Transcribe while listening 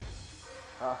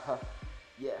Uh-huh.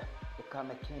 Yeah, they call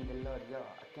me King the Lord, yo.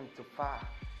 I came too far.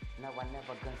 Now I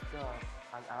never gonna stop.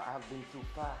 I've been too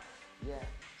far. Yeah,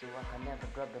 so I can never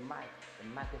drop the mic. The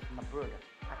mic is my brother.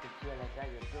 I can feel like how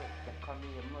you do. They call me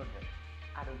a murder.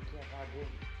 I don't care about this.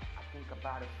 I think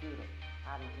about the future.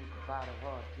 I don't think about the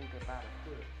world. Think about the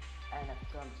future. And at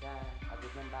sometimes I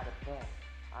remember the past.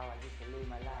 How I used to live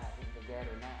my life in the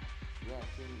ghetto now. Yeah,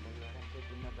 King the Lord, I'm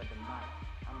taking over the mic.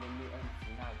 I'm the new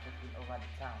MC now, taking over the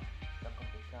town. Look up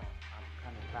the town, I'm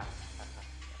coming back.